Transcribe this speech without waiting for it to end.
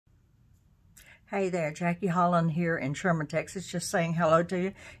Hey there, Jackie Holland here in Sherman, Texas, just saying hello to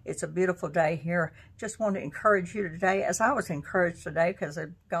you. It's a beautiful day here. Just want to encourage you today, as I was encouraged today because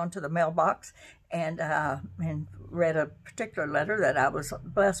I've gone to the mailbox and read a particular letter that I was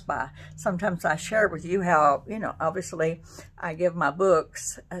blessed by. Sometimes I share with you how, obviously I give my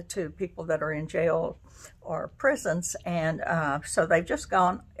books to people that are in jail or prisons, and so they've just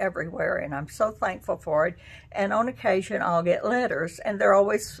gone everywhere, and I'm so thankful for it. And on occasion I'll get letters, and they're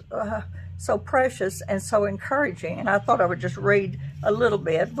always so precious and so encouraging, and I thought I would just read a little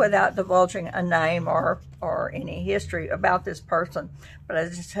bit without divulging a name or any history about this person, but I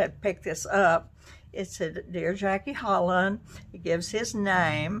just had to pick this up. It said, "Dear Jackie Holland," he gives his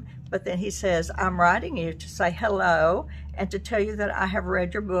name, but then he says, "I'm writing you to say hello and to tell you that I have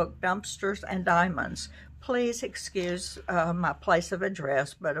read your book, Dumpsters and Diamonds. Please excuse my place of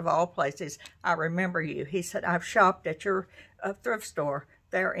address, but of all places, I remember you." He said, "I've shopped at your thrift store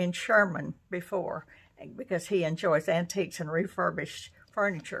there in Sherman before," because he enjoys antiques and refurbished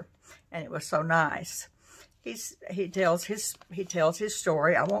furniture, and it was so nice. He tells his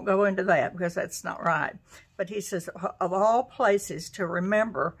story. I won't go into that because that's not right. But he says, "Of all places to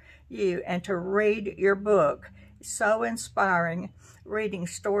remember you and to read your book, so inspiring, reading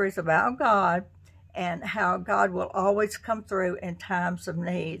stories about God and how God will always come through in times of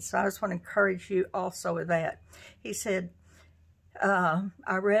need." So I just want to encourage you also with that. He said,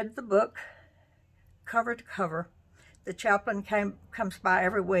 "I read the book cover to cover. The chaplain comes by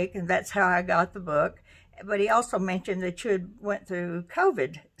every week, and that's how I got the book. But he also mentioned that you went through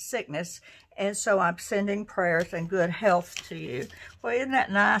COVID sickness, and so I'm sending prayers and good health to you." Well, isn't that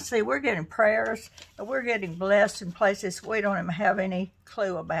nice? See, we're getting prayers, and we're getting blessed in places we don't even have any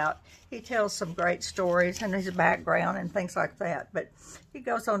clue about. He tells some great stories and his background and things like that. But he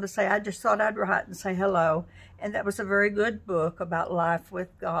goes on to say, "I just thought I'd write and say hello." And that was a very good book about life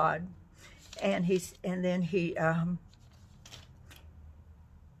with God. And then he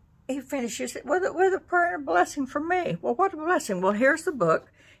finishes it with a prayer and blessing for me. Well, what a blessing. Well, here's the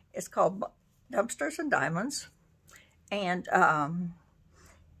book. It's called Dumpsters and Diamonds. And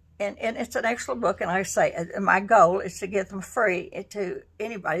it's an excellent book. And like I say, my goal is to get them free to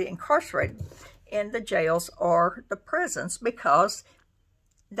anybody incarcerated in the jails or the prisons, because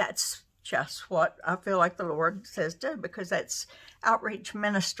that's just what I feel like the Lord says do, because that's outreach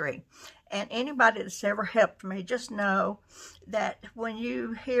ministry. And anybody that's ever helped me, just know that when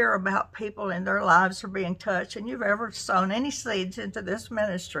you hear about people and their lives are being touched, and you've ever sown any seeds into this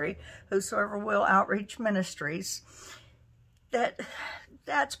ministry, Whosoever Will Outreach Ministries,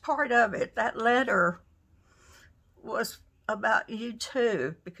 that's part of it. That letter was about you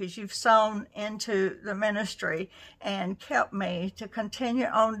too, because you've sown into the ministry and kept me to continue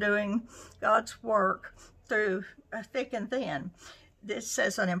on doing God's work through thick and thin. This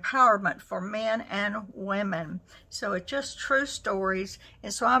says an empowerment for men and women. So it's just true stories.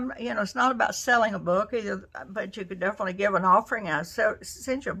 And so it's not about selling a book either, but you could definitely give an offering. I'll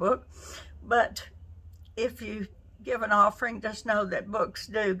send you a book. But if you give an offering, just know that books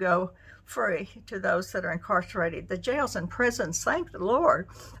do go free to those that are incarcerated. The jails and prisons, thank the Lord,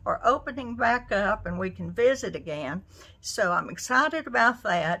 are opening back up, and we can visit again. So I'm excited about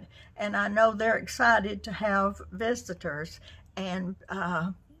that, and I know they're excited to have visitors, and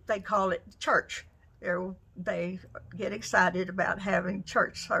they call it church. They get excited about having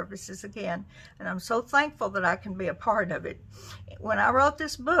church services again, and I'm so thankful that I can be a part of it. When I wrote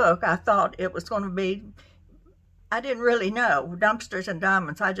this book, I thought it was going to be, I didn't really know, Dumpsters and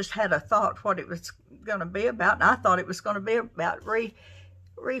Diamonds. I just had a thought what it was going to be about, and I thought it was going to be about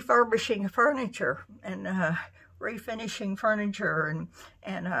refurbishing furniture and refinishing furniture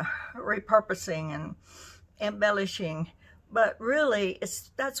and repurposing and embellishing. But really,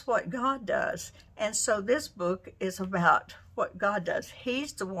 that's what God does. And so this book is about what God does.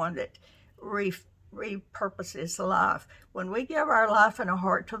 He's the one that repurposes life. When we give our life and our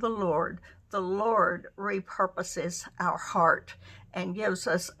heart to the Lord repurposes our heart and gives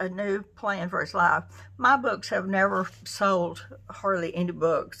us a new plan for his life. My books have never sold hardly any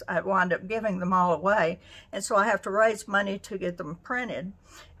books. I wind up giving them all away, and so I have to raise money to get them printed.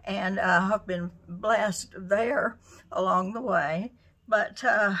 And I've been blessed there along the way. But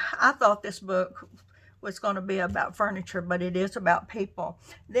I thought this book was going to be about furniture, but it is about people.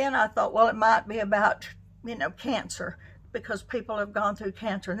 Then I thought, well, it might be about, cancer, because people have gone through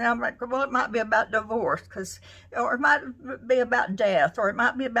cancer. Now I'm like, well, it might be about divorce, or it might be about death, or it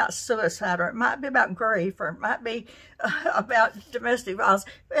might be about suicide, or it might be about grief, or it might be about domestic violence.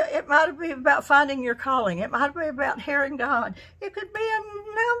 It might be about finding your calling. It might be about hearing God. It could be a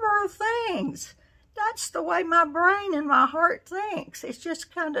number of things. That's the way my brain and my heart thinks. It's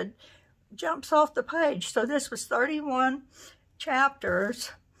just kind of jumps off the page. So this was 31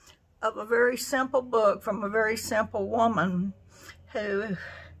 chapters of a very simple book from a very simple woman who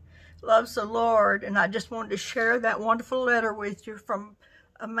loves the Lord. And I just wanted to share that wonderful letter with you from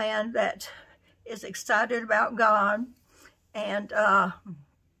a man that is excited about God, and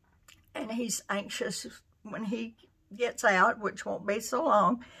he's anxious when he gets out, which won't be so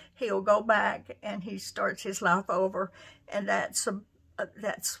long. He'll go back and he starts his life over, and that's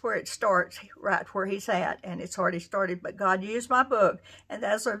where it starts, right where he's at, and it's already started. But God used my book, and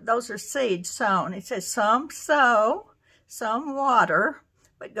those are seeds sown. It says some sow, some water,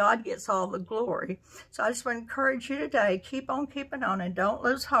 but God gets all the glory. So I just want to encourage you today, keep on keeping on and don't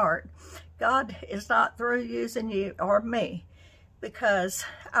lose heart. God is not through using you or me, because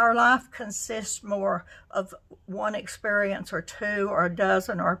our life consists more of one experience or two or a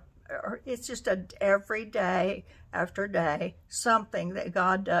dozen, or it's just every day after day, something that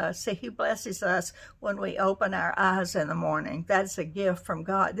God does. See, he blesses us when we open our eyes in the morning. That's a gift from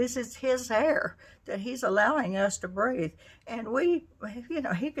God. This is his air that he's allowing us to breathe. And we,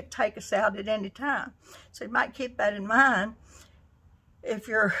 he could take us out at any time. So you might keep that in mind if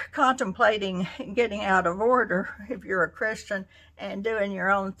you're contemplating getting out of order, if you're a Christian and doing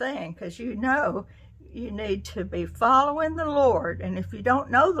your own thing, because you need to be following the Lord. And if you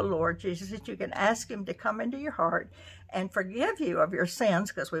don't know the Lord Jesus, you can ask him to come into your heart and forgive you of your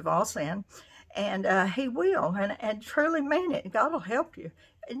sins, because we've all sinned, and he will, and truly mean it. God will help you.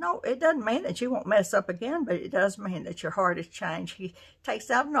 No, it doesn't mean that you won't mess up again, but it does mean that your heart is changed. He takes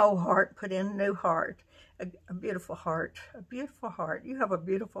out an old heart, put in a new heart. A beautiful heart, a beautiful heart. You have a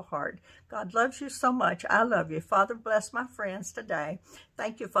beautiful heart. God loves you so much. I love you. Father, bless my friends today.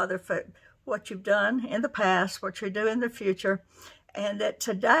 Thank you, Father, for what you've done in the past, what you're doing in the future, and that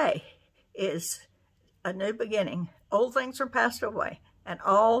today is a new beginning. Old things are passed away, and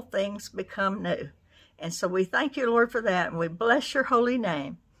all things become new. And so we thank you, Lord, for that, and we bless your holy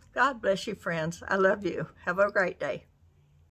name. God bless you, friends. I love you. Have a great day.